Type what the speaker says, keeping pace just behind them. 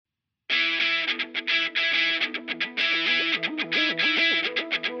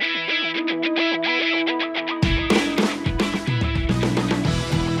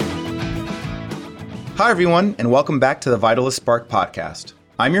Hi, everyone, and welcome back to the Vitalist Spark podcast.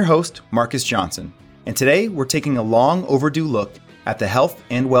 I'm your host, Marcus Johnson, and today we're taking a long overdue look at the health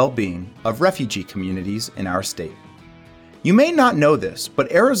and well-being of refugee communities in our state. You may not know this,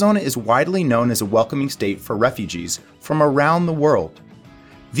 but Arizona is widely known as a welcoming state for refugees from around the world.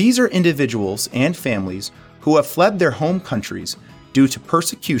 These are individuals and families who have fled their home countries due to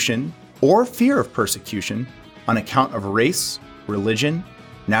persecution or fear of persecution on account of race, religion,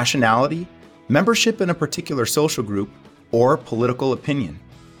 nationality, membership in a particular social group, or political opinion.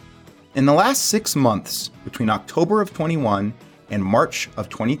 In the last 6 months, between October of 21 and March of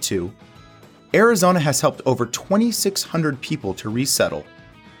 22, Arizona has helped over 2,600 people to resettle,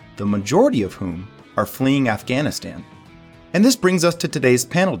 the majority of whom are fleeing Afghanistan. And this brings us to today's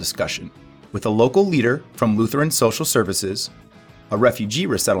panel discussion with a local leader from Lutheran Social Services, a refugee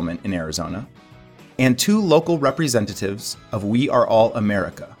resettlement in Arizona, and 2 local representatives of We Are All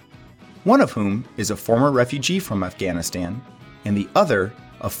America, one of whom is a former refugee from Afghanistan and the other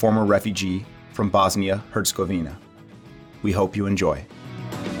a former refugee from Bosnia-Herzegovina. We hope you enjoy.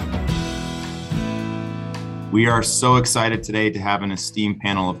 We are so excited today to have an esteemed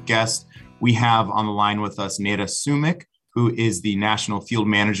panel of guests. We have on the line with us Neda Sumik, who is the National Field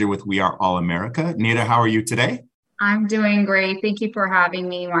Manager with We Are All America. Neda, how are you today? I'm doing great. Thank you for having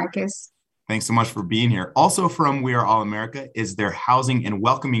me, Marcus. Thanks so much for being here. Also from We Are All America is their Housing and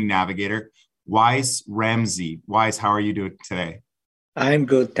Welcoming Navigator, Wais Ramsey. Wais, how are you doing today? I'm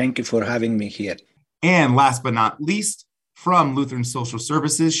good. Thank you for having me here. And last but not least, from Lutheran Social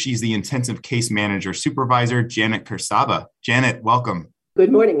Services, she's the Intensive Case Manager Supervisor, Janet Kersaba. Janet, welcome.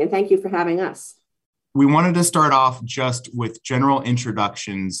 Good morning, and thank you for having us. We wanted to start off just with general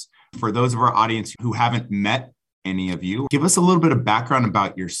introductions for those of our audience who haven't met any of you. Give us a little bit of background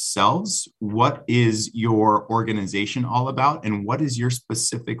about yourselves. What is your organization all about, and what is your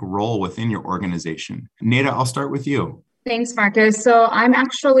specific role within your organization? Neda, I'll start with you. Thanks, Marcus. So I'm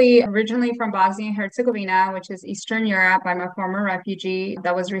actually originally from Bosnia-Herzegovina, which is Eastern Europe. I'm a former refugee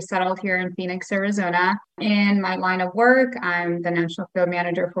that was resettled here in Phoenix, Arizona. In my line of work, I'm the National Field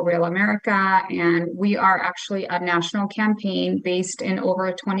Manager for We All America, and we are actually a national campaign based in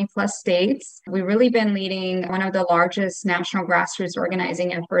over 20 plus states. We've really been leading one of the largest national grassroots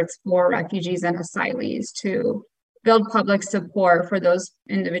organizing efforts for refugees and asylees to build public support for those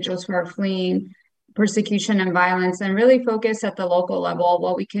individuals who are fleeing persecution and violence, and really focus at the local level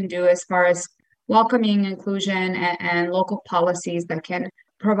what we can do as far as welcoming, inclusion, and local policies that can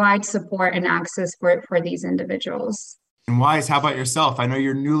provide support and access for these individuals. And Wais, how about yourself? I know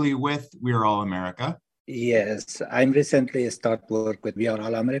you're newly with We Are All America. Yes, I'm recently started work with We Are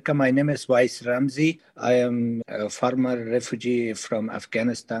All America. My name is Wais Ramsey. I am a former refugee from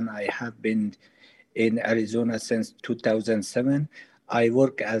Afghanistan. I have been in Arizona since 2007. I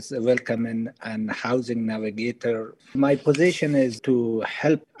work as a welcoming and housing navigator. My position is to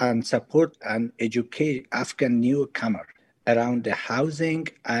help and support and educate Afghan newcomer around the housing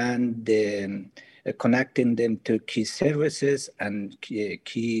and connecting them to key services and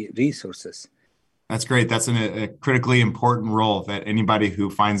key resources. That's great. That's a critically important role that anybody who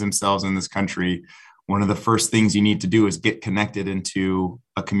finds themselves in this country, one of the first things you need to do is get connected into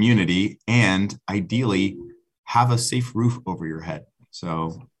a community and ideally have a safe roof over your head.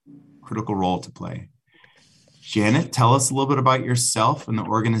 So, critical role to play. Janet, tell us a little bit about yourself and the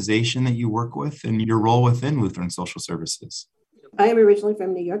organization that you work with and your role within Lutheran Social Services. I am originally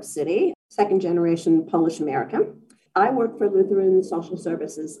from New York City, second generation Polish American. I work for Lutheran Social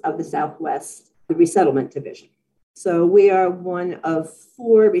Services of the Southwest, the Resettlement Division. So we are one of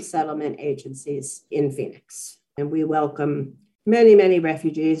 4 resettlement agencies in Phoenix, and we welcome many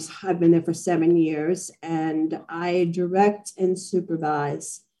refugees. I've been there for 7 years, and I direct and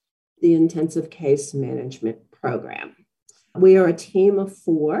supervise the intensive case management program. We are a team of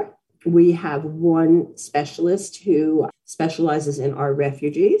 4. We have 1 specialist who specializes in our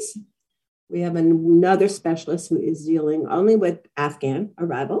refugees. We have another specialist who is dealing only with Afghan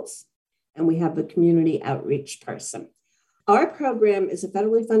arrivals, and we have a community outreach person. Our program is a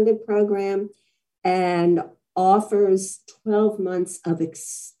federally funded program and offers 12 months of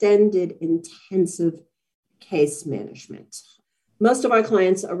extended intensive case management. Most of our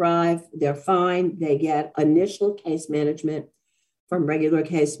clients arrive, they're fine, they get initial case management from regular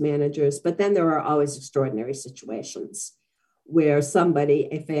case managers, but then there are always extraordinary situations where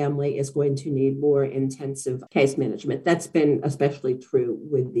a family is going to need more intensive case management. That's been especially true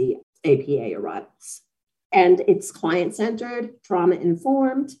with the APA arrivals. And it's client-centered,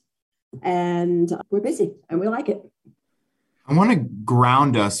 trauma-informed, and we're busy and we like it. I want to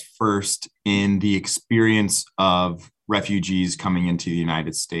ground us first in the experience of refugees coming into the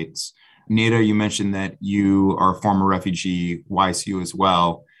United States. Neda, you mentioned that you are a former refugee, YSU as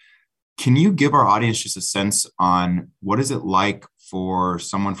well. Can you give our audience just a sense on what is it like for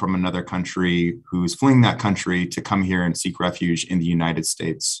someone from another country who's fleeing that country to come here and seek refuge in the United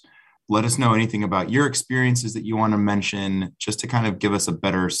States? Let us know anything about your experiences that you want to mention, just to kind of give us a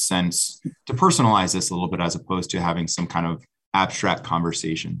better sense, to personalize this a little bit as opposed to having some kind of abstract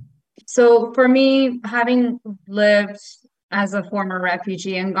conversation. So for me, having lived as a former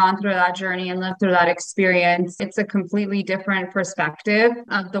refugee and gone through that journey and lived through that experience, it's a completely different perspective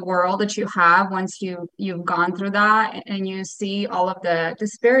of the world that you have once you've gone through that, and you see all of the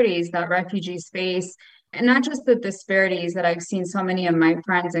disparities that refugees face. And not just the disparities that I've seen so many of my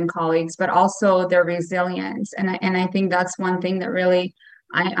friends and colleagues, but also their resilience. And I think that's one thing that really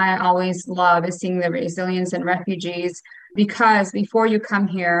I always love, is seeing the resilience in refugees. Because before you come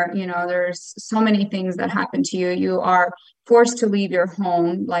here, there's so many things that happen to you. You are forced to leave your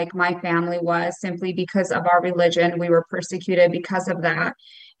home, like my family was, simply because of our religion. We were persecuted because of that.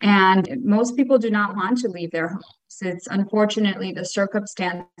 And most people do not want to leave their homes. It's unfortunately the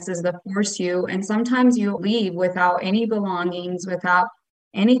circumstances that force you. And sometimes you leave without any belongings, without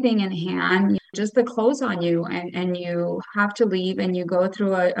anything in hand, just the clothes on you, and you have to leave, and you go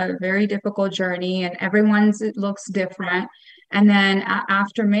through a very difficult journey, and it looks different. And then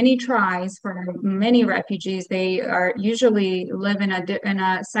after many tries for many refugees, they are usually live in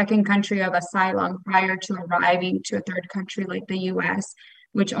a second country of asylum prior to arriving to a third country like the US,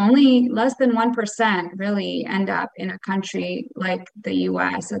 which only less than 1% really end up in a country like the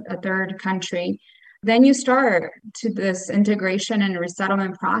US, a third country. Then you start to this integration and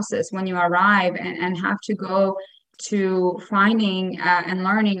resettlement process when you arrive, and have to go to finding and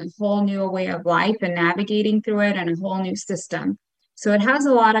learning a whole new way of life and navigating through it, and a whole new system. So it has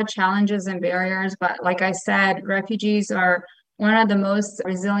a lot of challenges and barriers, but like I said, refugees are one of the most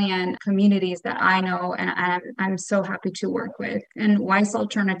resilient communities that I know, and I'm so happy to work with. And Weiss, I'll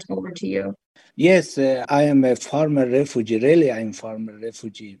turn it over to you. Yes, I am a former refugee. Really, I'm a former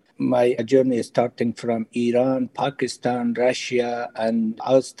refugee. My journey is starting from Iran, Pakistan, Russia, and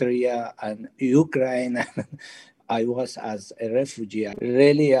Austria, and Ukraine. I was as a refugee.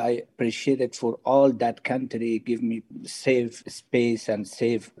 Really, I appreciate it for all that country give me safe space and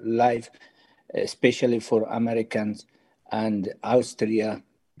safe life, especially for Americans and Austria.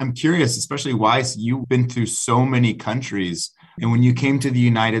 I'm curious, especially Weiss, you've been through so many countries. And when you came to the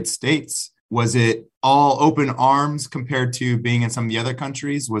United States, was it all open arms compared to being in some of the other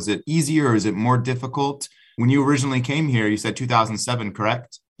countries? Was it easier or is it more difficult? When you originally came here, you said 2007,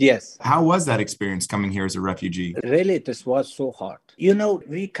 correct? Yes. How was that experience coming here as a refugee? Really, this was so hard.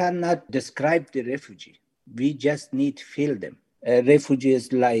 We cannot describe the refugee. We just need to feel them. A refugee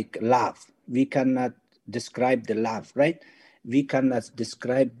is like love. We cannot describe the love, right? We cannot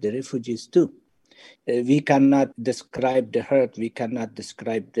describe the refugees too. We cannot describe the hurt. We cannot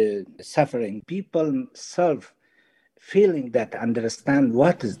describe the suffering. People self feeling that understand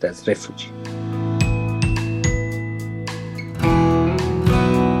what is that refugee.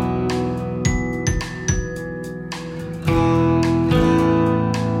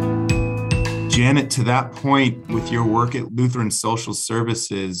 Janet, to that point, with your work at Lutheran Social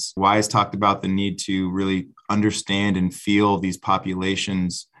Services, Weiss talked about the need to really understand and feel these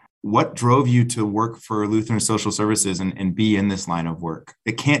populations. What drove you to work for Lutheran Social Services and be in this line of work?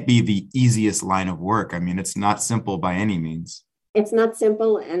 It can't be the easiest line of work. I mean, it's not simple by any means. It's not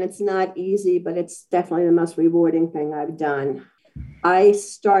simple and it's not easy, but it's definitely the most rewarding thing I've done. I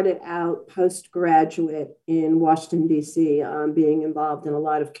started out postgraduate in Washington, D.C., being involved in a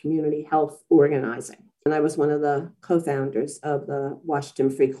lot of community health organizing. And I was one of the co-founders of the Washington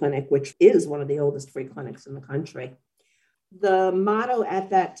Free Clinic, which is one of the oldest free clinics in the country. The motto at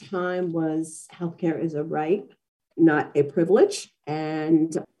that time was healthcare is a right, not a privilege.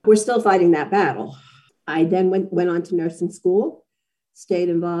 And we're still fighting that battle. I then went on to nursing school, stayed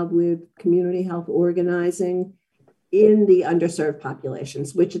involved with community health organizing in the underserved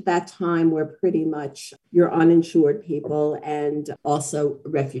populations, which at that time were pretty much your uninsured people and also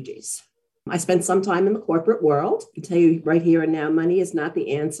refugees. I spent some time in the corporate world. I can tell you right here and now, money is not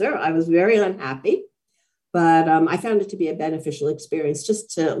the answer. I was very unhappy, but I found it to be a beneficial experience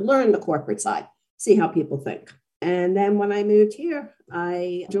just to learn the corporate side, see how people think. And then when I moved here,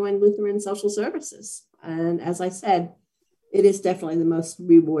 I joined Lutheran Social Services. And as I said, it is definitely the most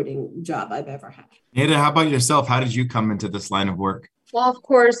rewarding job I've ever had. Neda, how about yourself? How did you come into this line of work? Well, of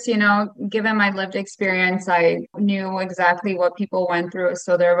course, given my lived experience, I knew exactly what people went through.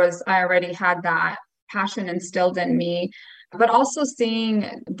 So I already had that passion instilled in me. but also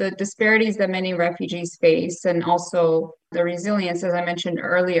seeing the disparities that many refugees face and also the resilience, as I mentioned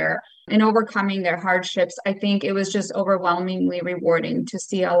earlier, in overcoming their hardships. I think it was just overwhelmingly rewarding to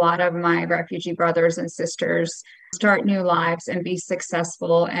see a lot of my refugee brothers and sisters start new lives and be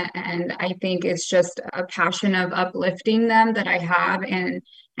successful. And I think it's just a passion of uplifting them that I have and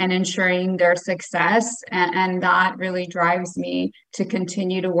ensuring their success. And that really drives me to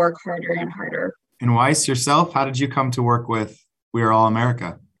continue to work harder and harder. And Weiss, yourself, how did you come to work with We Are All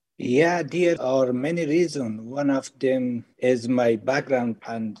America? Yeah, there are many reasons. One of them is my background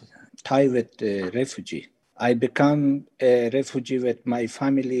and tie with the refugee. I become a refugee with my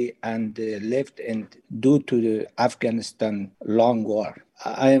family and lived in due to the Afghanistan long war.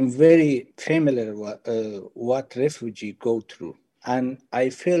 I am very familiar with what refugee go through. And I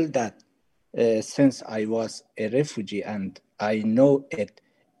feel that since I was a refugee and I know it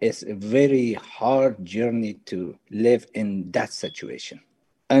is a very hard journey to live in that situation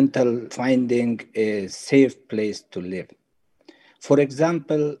until finding a safe place to live. For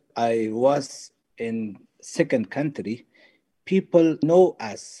example, I was in second country. People know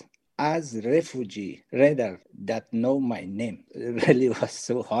us as refugee rather than know my name. It really was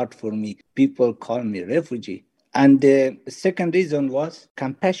so hard for me. People call me refugee. And the second reason was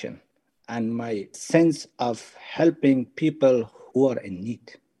compassion and my sense of helping people who are in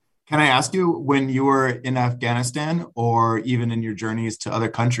need. Can I ask you, when you were in Afghanistan or even in your journeys to other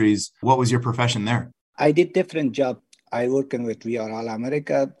countries, what was your profession there? I did different jobs. I working with We Are All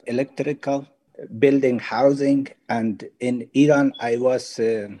America, electrical, building housing. And in Iran, I was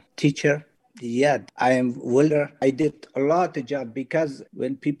a teacher. Yeah, I am welder. I did a lot of job because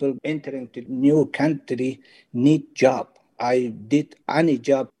when people entering to new country need job, I did any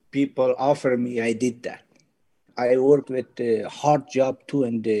job people offer me, I did that. I worked with a hard job too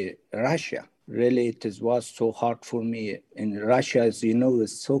in Russia. Really, was so hard for me. In Russia, as you know,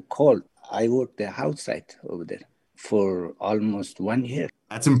 it's so cold. I worked outside over there for almost 1 year.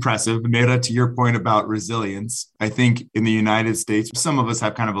 That's impressive. Mera, to your point about resilience, I think in the United States, some of us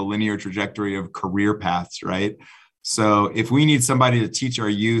have kind of a linear trajectory of career paths, right? So if we need somebody to teach our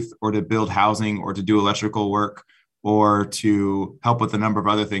youth or to build housing or to do electrical work or to help with a number of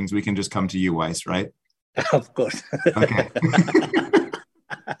other things, we can just come to you, Weiss, right? Of course. Okay.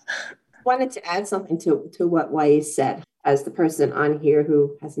 Wanted to add something to what Weiss said. As the person on here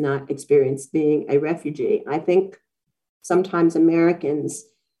who has not experienced being a refugee, I think sometimes Americans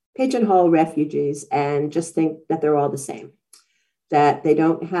pigeonhole refugees and just think that they're all the same, that they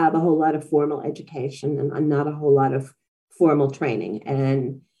don't have a whole lot of formal education and not a whole lot of formal training.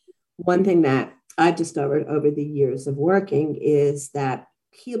 And one thing that I've discovered over the years of working is that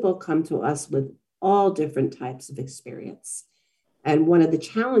people come to us with all different types of experience. And one of the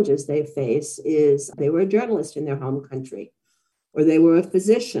challenges they face is they were a journalist in their home country, or they were a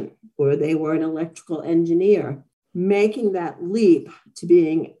physician, or they were an electrical engineer. Making that leap to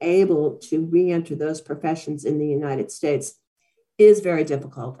being able to re-enter those professions in the United States is very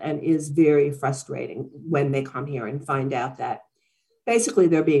difficult and is very frustrating when they come here and find out that basically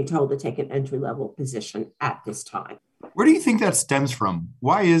they're being told to take an entry-level position at this time. Where do you think that stems from?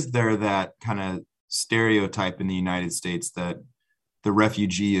 Why is there that kind of stereotype in the United States that the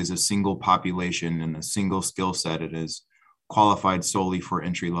refugee is a single population and a single skill set? It is qualified solely for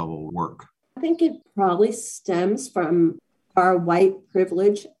entry-level work. I think it probably stems from our white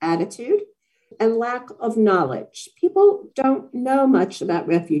privilege attitude and lack of knowledge. People don't know much about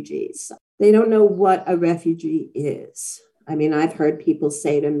refugees. They don't know what a refugee is. I mean, I've heard people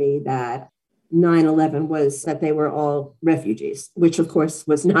say to me that 9/11 was that they were all refugees, which of course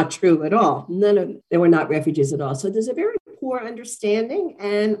was not true at all. They were not refugees at all. So there's a very poor understanding.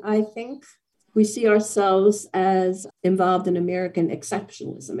 And I think we see ourselves as involved in American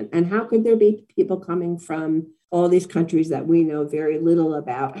exceptionalism. And how could there be people coming from all these countries that we know very little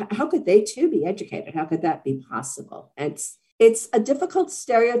about? How could they too be educated? How could that be possible? It's a difficult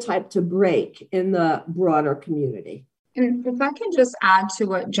stereotype to break in the broader community. And if I can just add to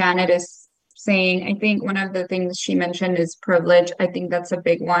what Janet is saying, I think one of the things she mentioned is privilege. I think that's a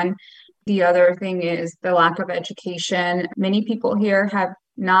big one. The other thing is the lack of education. Many people here have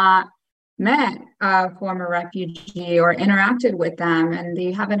not met a former refugee or interacted with them, and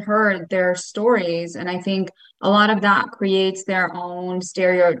they haven't heard their stories. And I think a lot of that creates their own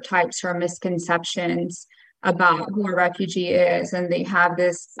stereotypes or misconceptions about who a refugee is. And they have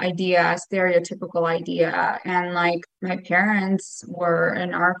this idea, stereotypical idea. And like my parents were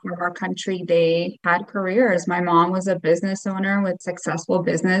in our former country, they had careers. My mom was a business owner with successful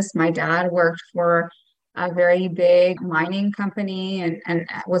business. My dad worked for a very big mining company and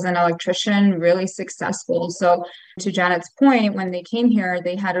was an electrician, really successful. So to Janet's point, when they came here,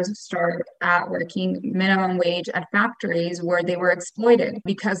 they had to start at working minimum wage at factories where they were exploited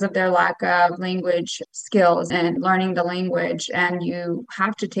because of their lack of language skills and learning the language. And you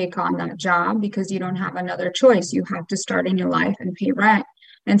have to take on that job because you don't have another choice. You have to start a new life and pay rent.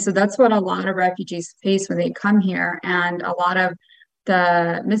 And so that's what a lot of refugees face when they come here, and a lot of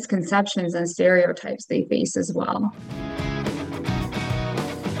the misconceptions and stereotypes they face as well.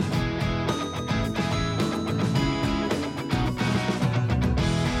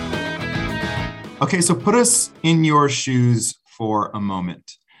 Okay, so put us in your shoes for a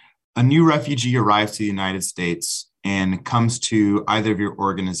moment. A new refugee arrives to the United States and comes to either of your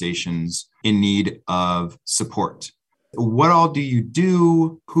organizations in need of support. What all do you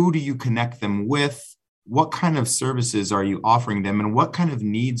do? Who do you connect them with? What kind of services are you offering them, and what kind of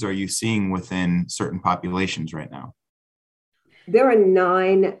needs are you seeing within certain populations right now? There are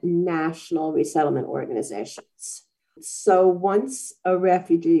 9 national resettlement organizations. So once a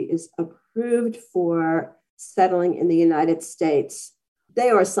refugee is approved for settling in the United States, they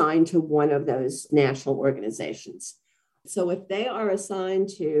are assigned to one of those national organizations. So if they are assigned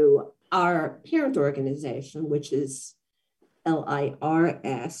to our parent organization, which is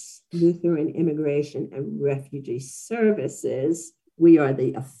LIRS, Lutheran Immigration and Refugee Services, we are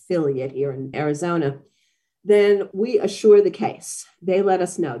the affiliate here in Arizona, then we assure the case. They let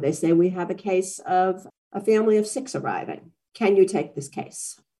us know. They say, we have a case of a family of 6 arriving. Can you take this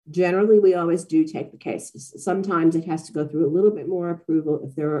case? Generally, we always do take the cases. Sometimes it has to go through a little bit more approval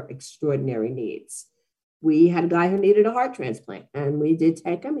if there are extraordinary needs. We had a guy who needed a heart transplant, and we did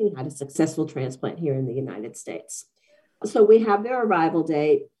take him. He had a successful transplant here in the United States. So we have their arrival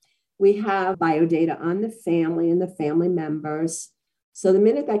date. We have biodata on the family and the family members. So the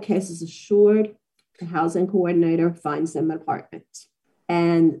minute that case is assured, the housing coordinator finds them an apartment.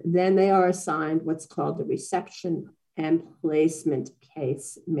 And then they are assigned what's called the reception and placement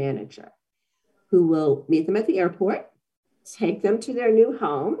case manager, who will meet them at the airport, take them to their new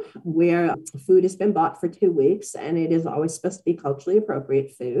home where food has been bought for 2 weeks, and it is always supposed to be culturally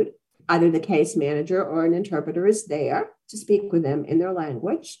appropriate food. Either the case manager or an interpreter is there to speak with them in their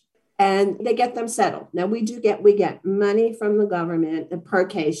language, and they get them settled. Now, we get money from the government, and per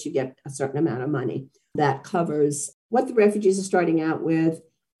case, you get a certain amount of money that covers what the refugees are starting out with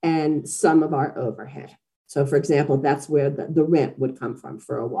and some of our overhead. So, for example, that's where the rent would come from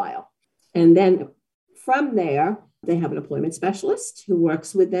for a while. And then from there, they have an employment specialist who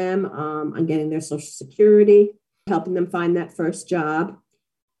works with them on getting their Social Security, helping them find that first job.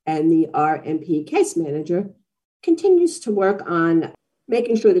 And the RMP case manager continues to work on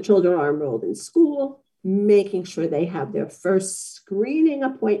making sure the children are enrolled in school, making sure they have their first screening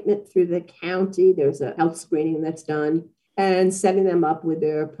appointment through the county. There's a health screening that's done, and setting them up with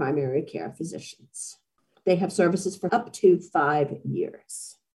their primary care physicians. They have services for up to 5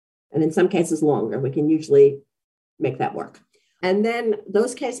 years, and in some cases longer. We can usually make that work. And then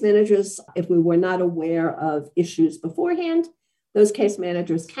those case managers, if we were not aware of issues beforehand, those case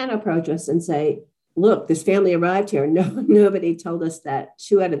managers can approach us and say, look, this family arrived here. Nobody told us that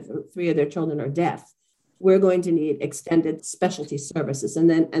 2 out of 3 of their children are deaf. We're going to need extended specialty services. And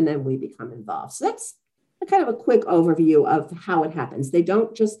then we become involved. So that's a kind of a quick overview of how it happens. They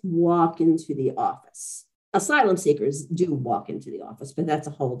don't just walk into the office. Asylum seekers do walk into the office, but that's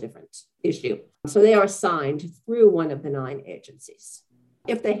a whole different issue. So they are assigned through one of the 9 agencies.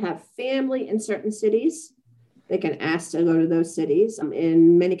 If they have family in certain cities, they can ask to go to those cities.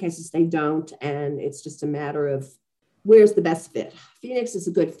 In many cases, they don't. And it's just a matter of where's the best fit. Phoenix is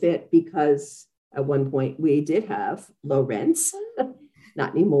a good fit because at one point we did have low rents,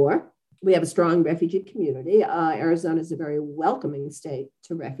 not anymore. We have a strong refugee community. Arizona is a very welcoming state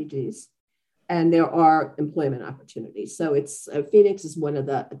to refugees, and there are employment opportunities. So it's Phoenix is one of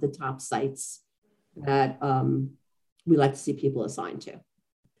the top sites that we like to see people assigned to.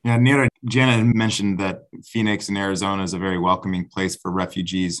 Yeah, Neera, Janet mentioned that Phoenix and Arizona is a very welcoming place for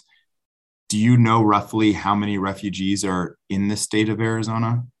refugees. Do you know roughly how many refugees are in the state of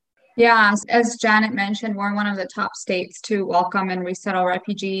Arizona? Yeah, as Janet mentioned, we're one of the top states to welcome and resettle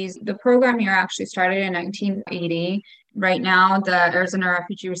refugees. The program here actually started in 1980. Right now, the Arizona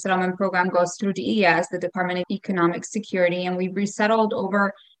Refugee Resettlement Program goes through DES, the Department of Economic Security, and we've resettled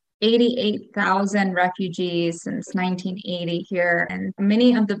over 88,000 refugees since 1980 here. And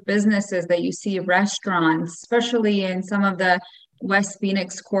many of the businesses that you see, restaurants, especially in some of the West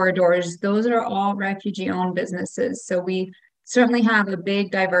Phoenix corridors, those are all refugee-owned businesses. So we certainly have a big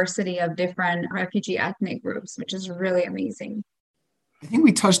diversity of different refugee ethnic groups, which is really amazing. I think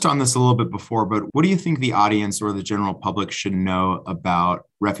we touched on this a little bit before, but what do you think the audience or the general public should know about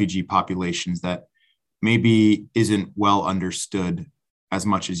refugee populations that maybe isn't well understood as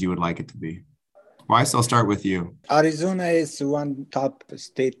much as you would like it to be? Weiss, I'll start with you. Arizona is one top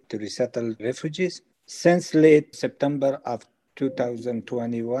state to resettle refugees. Since late September of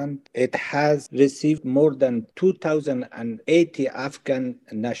 2021, it has received more than 2,080 Afghan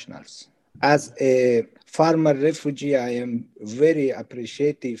nationals. As a former refugee, I am very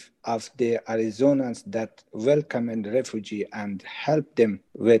appreciative of the Arizonans that welcome a refugee and help them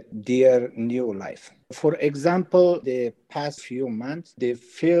with their new life. For example, the past few months, the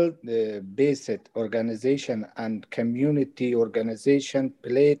field-based organization and community organization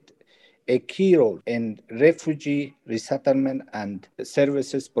played a key role in refugee resettlement and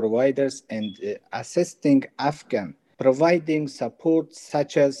services providers and assisting Afghan, providing support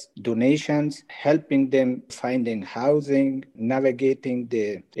such as donations, helping them finding housing, navigating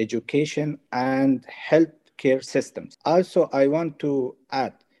the education and healthcare systems. Also, I want to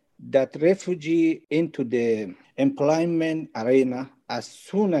add that refugee into the employment arena as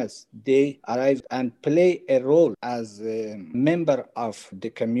soon as they arrive and play a role as a member of the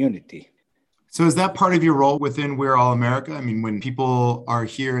community. So is that part of your role within We're All America? I mean, when people are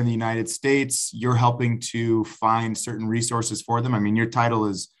here in the United States, you're helping to find certain resources for them. I mean, your title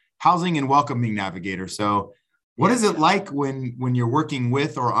is Housing and Welcoming Navigator. So what is it like when you're working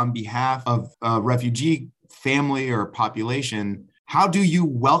with or on behalf of a refugee family or population? How do you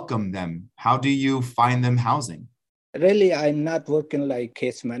welcome them? How do you find them housing? Really, I'm not working like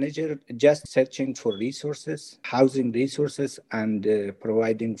case manager, just searching for resources, housing resources, and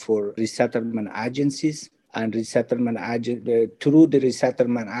providing for resettlement agencies. And through the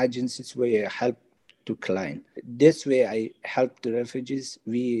resettlement agencies, we help to client. This way, I help the refugees.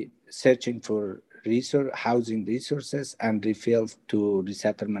 We searching for housing resources and refer to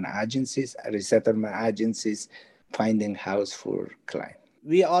resettlement agencies. Resettlement agencies finding house for client.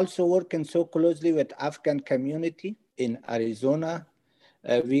 We also working so closely with Afghan community in Arizona.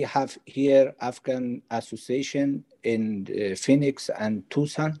 We have here Afghan Association in Phoenix and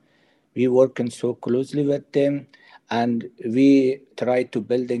Tucson. We working so closely with them, and we try to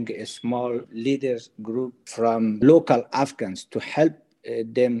building a small leaders group from local Afghans to help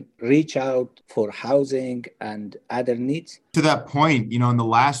them reach out for housing and other needs. To that point, in the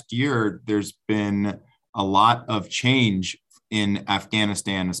last year, there's been a lot of change in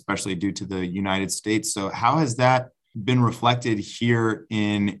Afghanistan, especially due to the United States. So how has that been reflected here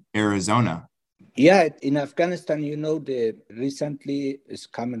in Arizona? Yeah, in Afghanistan, recently is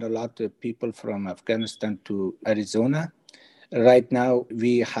coming a lot of people from Afghanistan to Arizona. Right now,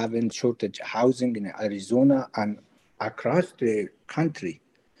 we haven't shortage housing in Arizona and across the country.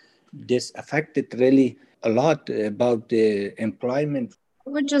 This affected really a lot about the employment. I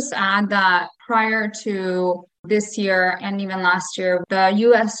would just add that prior to this year and even last year, the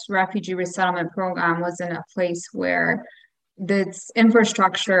U.S. refugee resettlement program was in a place where this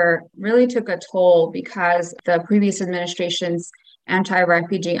infrastructure really took a toll because the previous administration's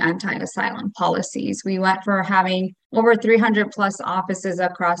anti-refugee, anti-asylum policies. We went from having over 300 plus offices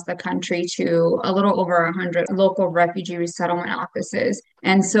across the country to a little over 100 local refugee resettlement offices.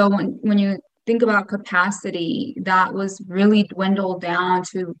 And so when you think about capacity, that was really dwindled down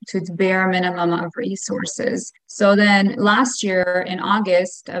to its bare minimum of resources. So then last year in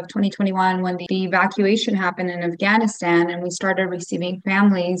August of 2021, when the evacuation happened in Afghanistan and we started receiving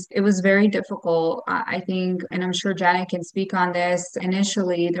families, it was very difficult. I think, and I'm sure Janet can speak on this,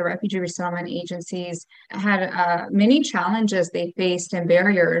 initially the refugee resettlement agencies had many challenges they faced and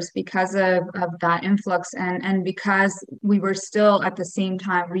barriers because of that influx and because we were still at the same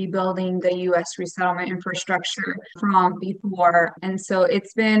time rebuilding the U.S. resettlement infrastructure from before. And so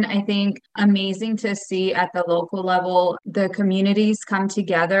it's been, I think, amazing to see at the local level, the communities come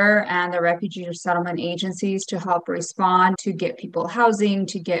together and the refugee resettlement agencies to help respond, to get people housing,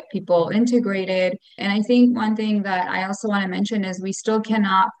 to get people integrated. And I think one thing that I also want to mention is we still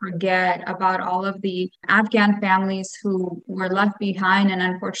cannot forget about all of the Afghan families who were left behind and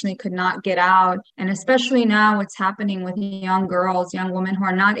unfortunately could not get out. And especially now what's happening with young girls, young women who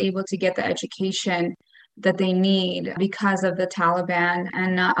are not able to get the education that they need because of the Taliban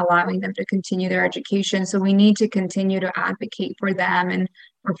and not allowing them to continue their education. So we need to continue to advocate for them and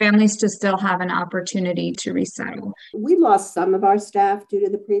for families to still have an opportunity to resettle. We lost some of our staff due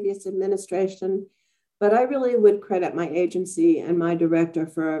to the previous administration, but I really would credit my agency and my director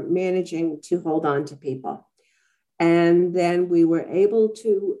for managing to hold on to people. And then we were able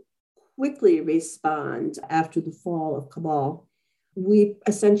to quickly respond after the fall of Kabul. We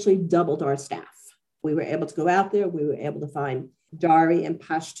essentially doubled our staff. We were able to go out there. We were able to find Dari and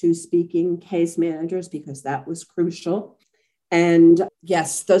Pashto speaking case managers, because that was crucial. And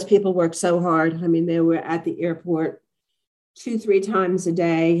yes, those people worked so hard. I mean, they were at the airport 2-3 times a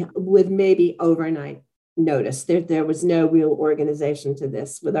day with maybe overnight notice. There was no real organization to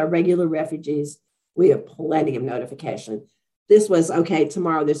this. With our regular refugees, we have plenty of notification. This was, okay,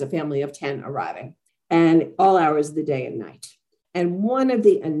 tomorrow there's a family of 10 arriving, and all hours of the day and night. And one of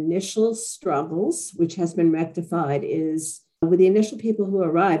the initial struggles, which has been rectified, is with the initial people who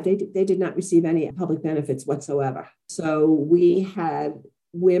arrived, they did not receive any public benefits whatsoever. So we had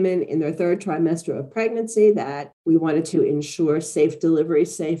women in their 3rd trimester of pregnancy that we wanted to ensure safe delivery,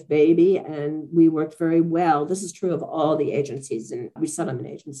 safe baby, and we worked very well. This is true of all the agencies and resettlement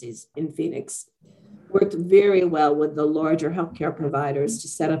agencies in Phoenix. Worked very well with the larger healthcare providers to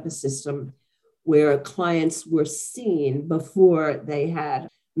set up a system where clients were seen before they had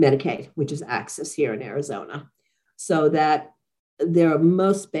Medicaid, which is access here in Arizona, so that their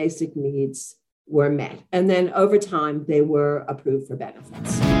most basic needs were met. And then over time, they were approved for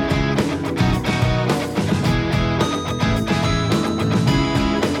benefits.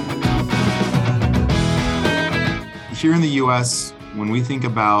 Here in the US, when we think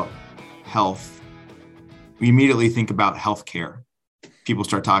about health, we immediately think about healthcare. People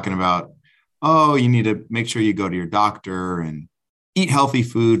start talking about, oh, you need to make sure you go to your doctor and eat healthy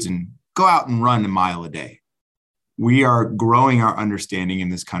foods and go out and run a mile a day. We are growing our understanding in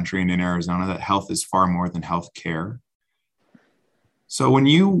this country and in Arizona that health is far more than healthcare. So when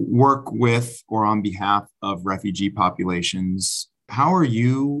you work with or on behalf of refugee populations, how are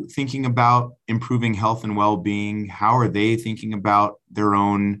you thinking about improving health and well-being? How are they thinking about their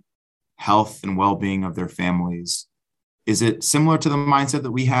own health and well-being of their families? Is it similar to the mindset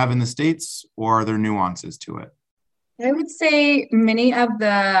that we have in the States, or are there nuances to it? I would say many of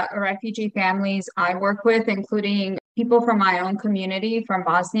the refugee families I work with, including people from my own community from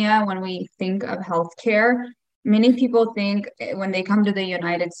Bosnia, when we think of healthcare, many people think when they come to the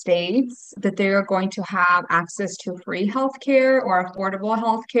United States that they are going to have access to free healthcare or affordable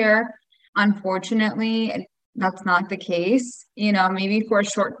healthcare. Unfortunately, that's not the case. Maybe for a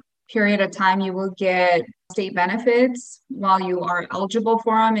short period of time, you will get state benefits while you are eligible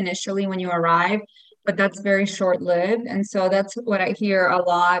for them initially when you arrive, but that's very short-lived. And so that's what I hear a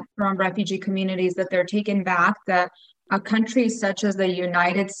lot from refugee communities, that they're taken back, that a country such as the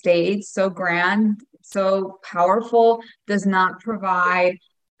United States, so grand, so powerful, does not provide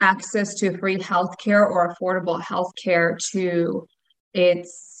access to free healthcare or affordable healthcare to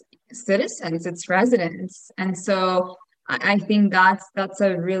its citizens, its residents. And so I think that's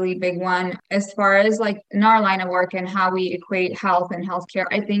a really big one. As far as like in our line of work and how we equate health and healthcare,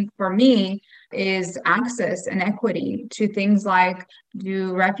 I think for me is access and equity to things like,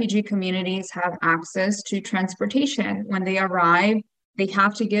 do refugee communities have access to transportation? When they arrive, they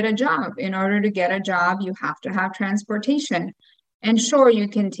have to get a job. In order to get a job, you have to have transportation. And sure, you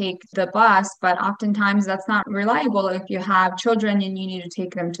can take the bus, but oftentimes that's not reliable if you have children and you need to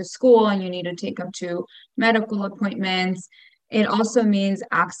take them to school and you need to take them to medical appointments. It also means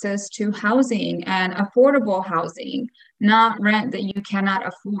access to housing and affordable housing, not rent that you cannot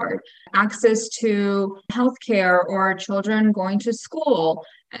afford, access to healthcare or children going to school.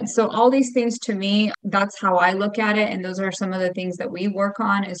 And so all these things, to me, that's how I look at it. And those are some of the things that we work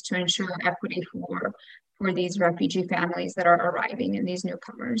on, is to ensure equity for these refugee families that are arriving and these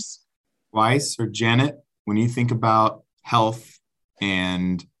newcomers. Weiss or Janet, when you think about health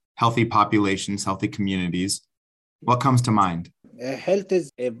and healthy populations, healthy communities, what comes to mind? Health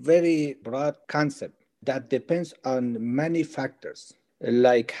is a very broad concept that depends on many factors,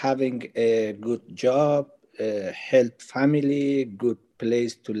 like having a good job, a healthy family, good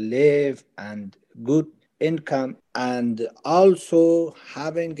place to live, and good income, and also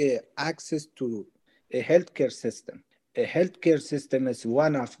having access to a healthcare system. A healthcare system is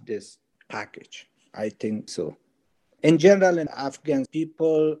one of this package, I think so. In general, in Afghan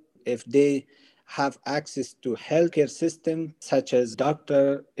people, if they have access to healthcare system such as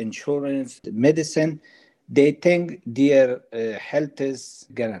doctor, insurance, medicine, they think their health is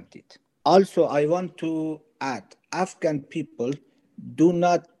guaranteed. Also, I want to add, Afghan people do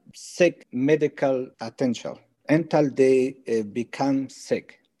not seek medical attention until they become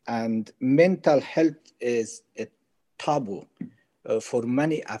sick. And mental health is a taboo for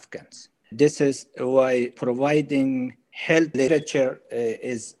many Afghans. This is why providing health literature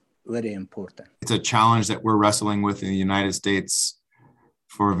is very important. It's a challenge that we're wrestling with in the United States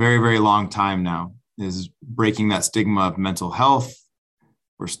for a very, very long time now, is breaking that stigma of mental health.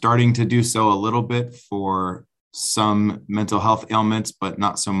 We're starting to do so a little bit for some mental health ailments, but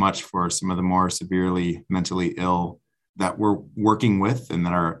not so much for some of the more severely mentally ill that we're working with and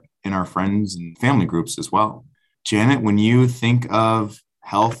that are in our friends and family groups as well. Janet, when you think of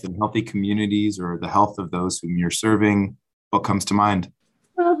health and healthy communities or the health of those whom you're serving, what comes to mind?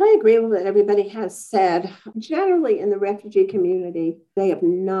 Well, I agree with what everybody has said. Generally, in the refugee community, they have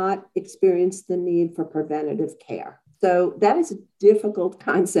not experienced the need for preventative care. So that is a difficult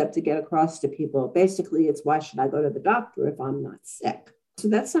concept to get across to people. Basically, it's why should I go to the doctor if I'm not sick? So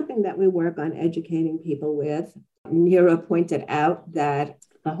that's something that we work on educating people with. Nira pointed out that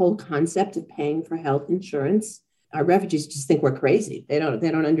the whole concept of paying for health insurance, our refugees just think we're crazy. They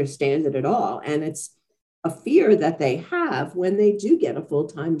don't understand it at all. And it's a fear that they have when they do get a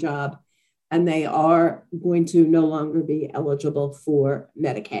full-time job and they are going to no longer be eligible for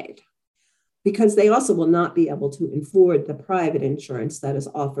Medicaid, because they also will not be able to afford the private insurance that is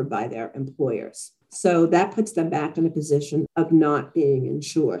offered by their employers. So that puts them back in a position of not being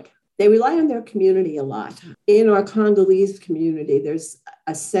insured. They rely on their community a lot. In our Congolese community, there's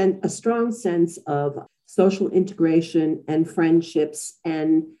a strong sense of social integration and friendships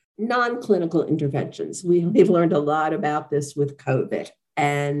and non-clinical interventions. We've learned a lot about this with COVID.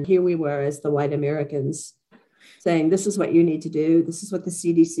 And here we were as the white Americans saying, this is what you need to do. This is what the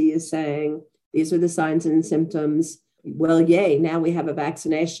CDC is saying. These are the signs and symptoms. Well, yay, now we have a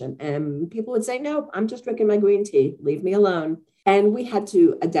vaccination. And people would say, no, I'm just drinking my green tea. Leave me alone. And we had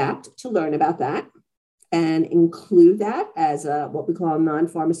to adapt to learn about that and include that as what we call a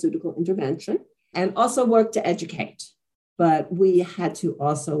non-pharmaceutical intervention, and also work to educate. But we had to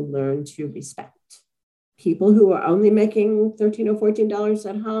also learn to respect people who are only making $13 or $14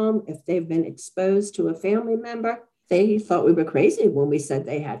 at home. If they've been exposed to a family member, they thought we were crazy when we said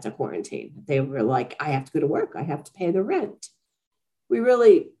they had to quarantine. They were like, I have to go to work. I have to pay the rent. We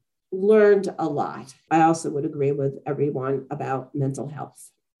really learned a lot. I also would agree with everyone about mental health.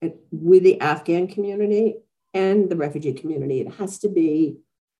 With the Afghan community and the refugee community, it has to be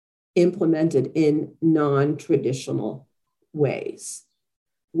implemented in non-traditional ways.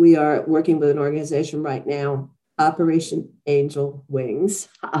 We are working with an organization right now, Operation Angel Wings.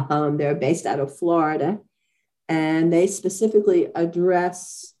 They're based out of Florida, and they specifically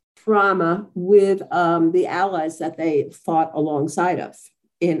address trauma with the allies that they fought alongside of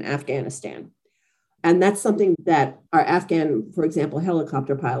in Afghanistan. And that's something that our Afghan, for example,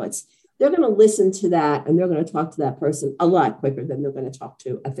 helicopter pilots, they're going to listen to that and they're going to talk to that person a lot quicker than they're going to talk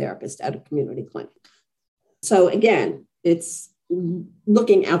to a therapist at a community clinic. So again, it's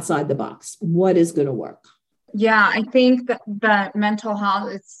looking outside the box. What is going to work? Yeah, I think that mental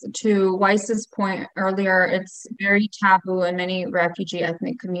health, it's to Weiss's point earlier, it's very taboo in many refugee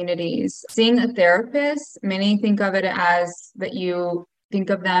ethnic communities. Seeing a therapist, many think of it as that you think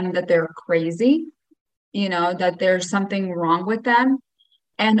of them that they're crazy, that there's something wrong with them.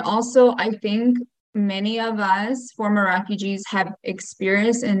 And also, I think many of us former refugees have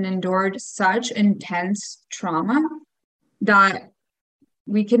experienced and endured such intense trauma that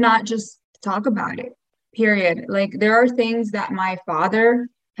we cannot just talk about it, period. Like, there are things that my father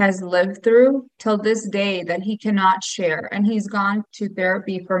has lived through till this day that he cannot share. And he's gone to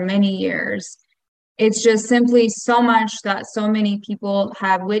therapy for many years. It's just simply so much that so many people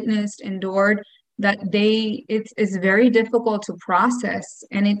have witnessed, endured, that it's very difficult to process.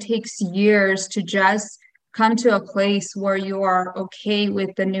 And it takes years to just come to a place where you are okay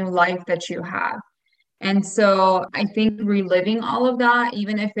with the new life that you have. And so I think reliving all of that,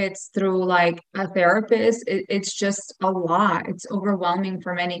 even if it's through like a therapist, it's just a lot. It's overwhelming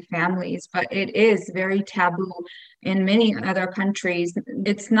for many families, but it is very taboo in many other countries.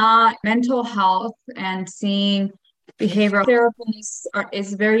 It's not mental health, and seeing behavioral therapists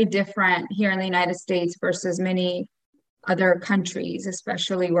is very different here in the United States versus many other countries,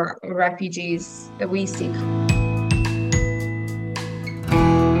 especially where refugees that we see.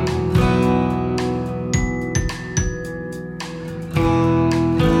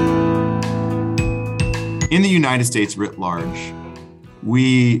 In the United States writ large,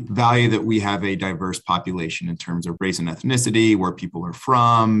 we value that we have a diverse population in terms of race and ethnicity, where people are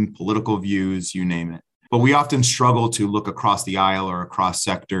from, political views, you name it. But we often struggle to look across the aisle or across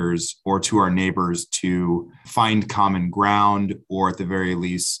sectors or to our neighbors to find common ground, or at the very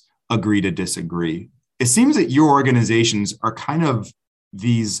least, agree to disagree. It seems that your organizations are kind of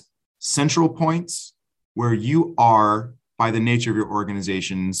these central points where you are, by the nature of your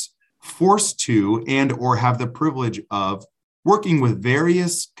organizations, forced to and or have the privilege of working with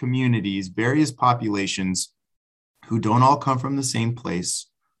various communities, various populations who don't all come from the same place,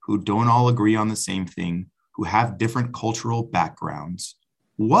 who don't all agree on the same thing, who have different cultural backgrounds.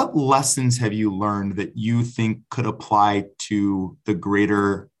 What lessons have you learned that you think could apply to the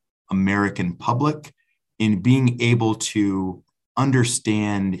greater American public in being able to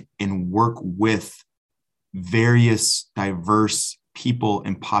understand and work with various diverse people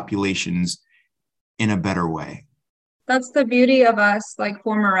and populations in a better way. That's the beauty of us, like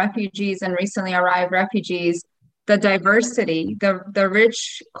former refugees and recently arrived refugees, the diversity, the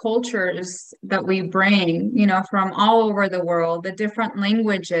rich cultures that we bring, from all over the world, the different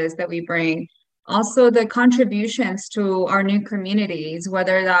languages that we bring, also the contributions to our new communities,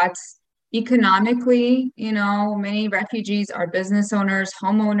 whether that's economically, many refugees are business owners,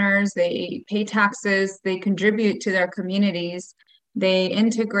 homeowners, they pay taxes, they contribute to their communities, they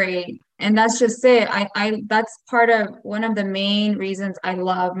integrate. And that's just it. That's part of one of the main reasons I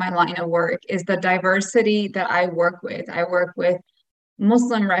love my line of work is the diversity that I work with. I work with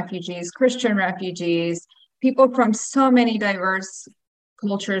Muslim refugees, Christian refugees, people from so many diverse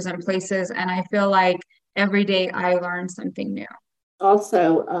cultures and places. And I feel like every day I learn something new.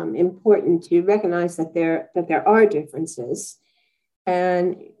 Also important to recognize that there are differences.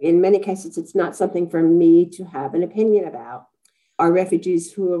 And in many cases, it's not something for me to have an opinion about. Our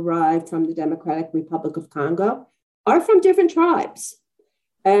refugees who arrived from the Democratic Republic of Congo are from different tribes,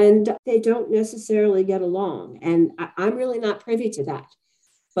 and they don't necessarily get along. And I'm really not privy to that,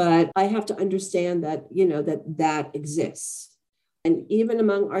 but I have to understand that, that exists. And even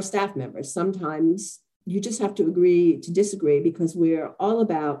among our staff members, sometimes you just have to agree to disagree because we're all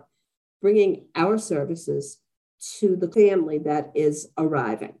about bringing our services to the family that is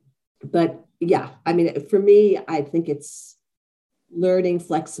arriving. But yeah, for me, I think it's learning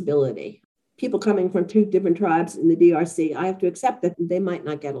flexibility. People coming from two different tribes in the DRC, I have to accept that they might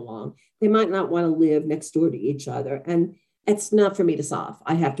not get along. They might not want to live next door to each other. And it's not for me to solve.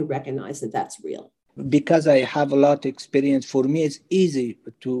 I have to recognize that that's real. Because I have a lot of experience, for me, it's easy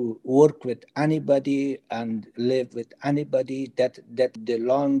to work with anybody and live with anybody. That the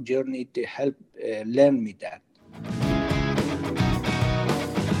long journey to help learn me that.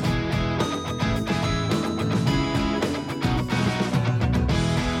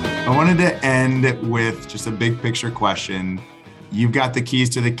 I wanted to end with just a big picture question. You've got the keys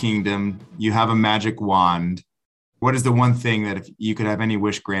to the kingdom. You have a magic wand. What is the one thing that if you could have any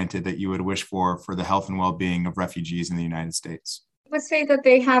wish granted that you would wish for the health and well-being of refugees in the United States? I would say that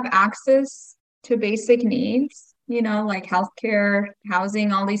they have access to basic needs, like healthcare,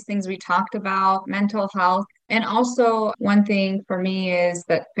 housing, all these things we talked about, mental health. And also one thing for me is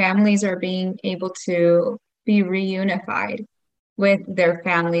that families are being able to be reunified with their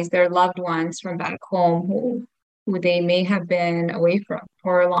families, their loved ones from back home who they may have been away from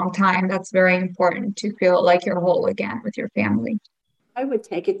for a long time. That's very important to feel like you're whole again with your family. I would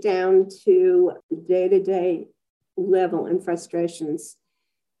take it down to the day-to-day level and frustrations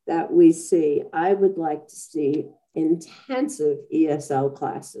that we see. I would like to see intensive ESL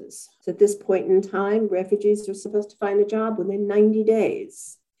classes. So at this point in time, refugees are supposed to find a job within 90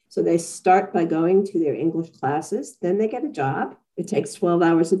 days. So they start by going to their English classes, then they get a job. It takes 12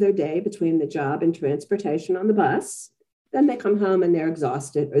 hours of their day between the job and transportation on the bus. Then they come home and they're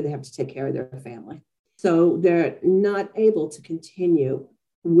exhausted or they have to take care of their family. So they're not able to continue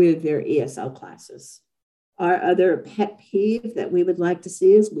with their ESL classes. Our other pet peeve that we would like to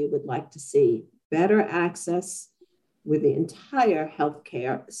see is we would like to see better access with the entire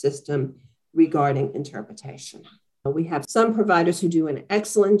healthcare system regarding interpretation. We have some providers who do an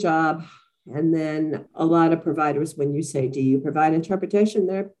excellent job. And then a lot of providers, when you say, do you provide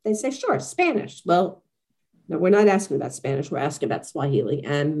interpretation? They say, sure, Spanish. Well, no, we're not asking about Spanish. We're asking about Swahili.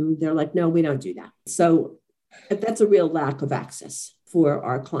 And they're like, no, we don't do that. So that's a real lack of access for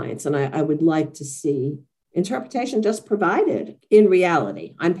our clients. And I would like to see interpretation just provided in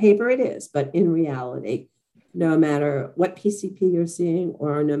reality. On paper it is, but in reality, no matter what PCP you're seeing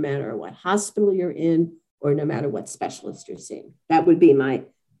or no matter what hospital you're in or no matter what specialist you're seeing. That would be my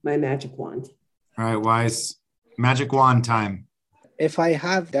magic wand. All right, Wise, magic wand time. If I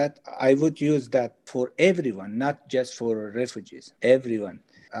have that, I would use that for everyone, not just for refugees, everyone.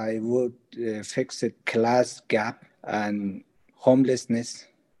 I would fix a class gap and homelessness,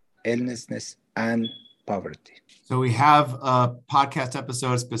 illnessness, and poverty. So we have a podcast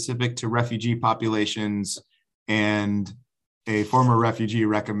episode specific to refugee populations, and a former refugee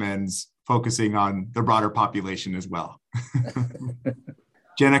recommends focusing on the broader population as well.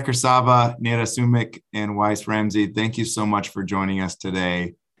 Jenna Kersava, Nera Sumik, and Wais Ramsey, thank you so much for joining us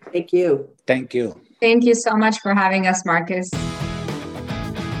today. Thank you. Thank you. Thank you so much for having us, Marcus.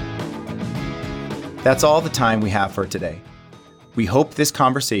 That's all the time we have for today. We hope this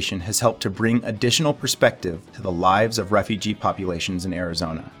conversation has helped to bring additional perspective to the lives of refugee populations in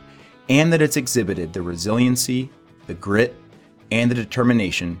Arizona, and that it's exhibited the resiliency, the grit, and the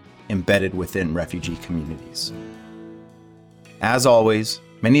determination embedded within refugee communities. As always,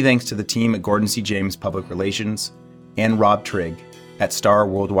 many thanks to the team at Gordon C. James Public Relations and Rob Trigg at Star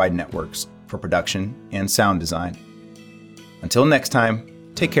Worldwide Networks for production and sound design. Until next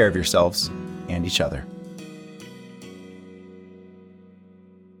time, take care of yourselves and each other.